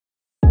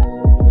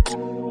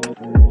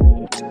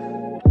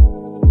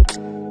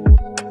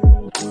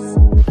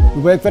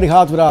We worked very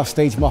hard with our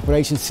stadium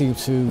operations team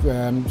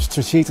to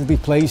strategically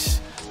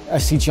place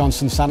SC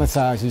Johnson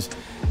sanitisers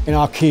in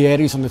our key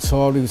areas on the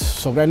tour route.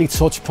 So any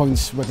touch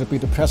points, whether it be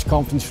the press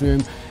conference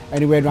room,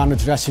 anywhere around the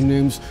dressing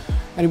rooms,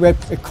 anywhere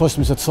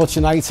customers are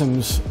touching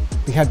items,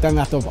 we had then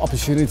that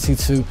opportunity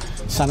to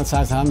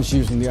sanitise hands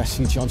using the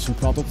SC Johnson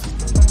product.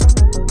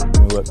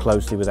 We worked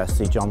closely with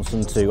SC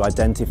Johnson to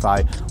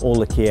identify all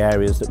the key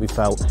areas that we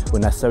felt were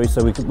necessary.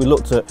 So we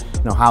looked at,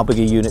 how big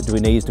a unit do we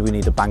need? Do we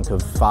need a bank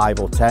of 5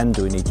 or 10?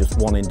 Do we need just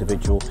one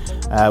individual?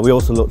 We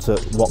also looked at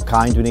what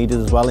kind we needed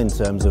as well, in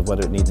terms of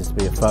whether it needed to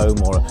be a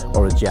foam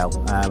or a gel.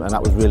 And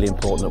that was really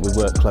important that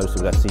we worked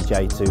closely with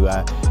SCJ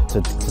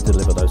to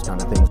deliver those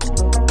kind of things.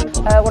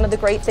 One of the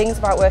great things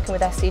about working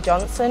with SC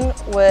Johnson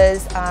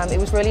was it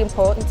was really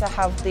important to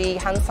have the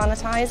hand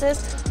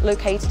sanitisers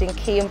located in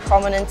key and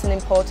prominent and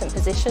important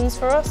positions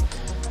for us.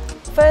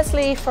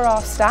 Firstly, for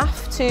our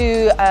staff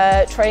to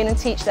train and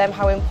teach them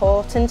how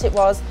important it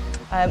was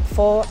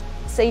for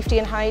safety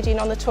and hygiene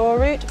on the tour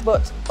route,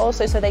 but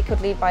also so they could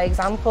lead by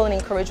example and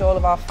encourage all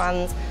of our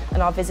fans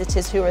and our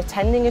visitors who are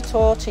attending a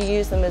tour to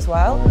use them as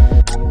well.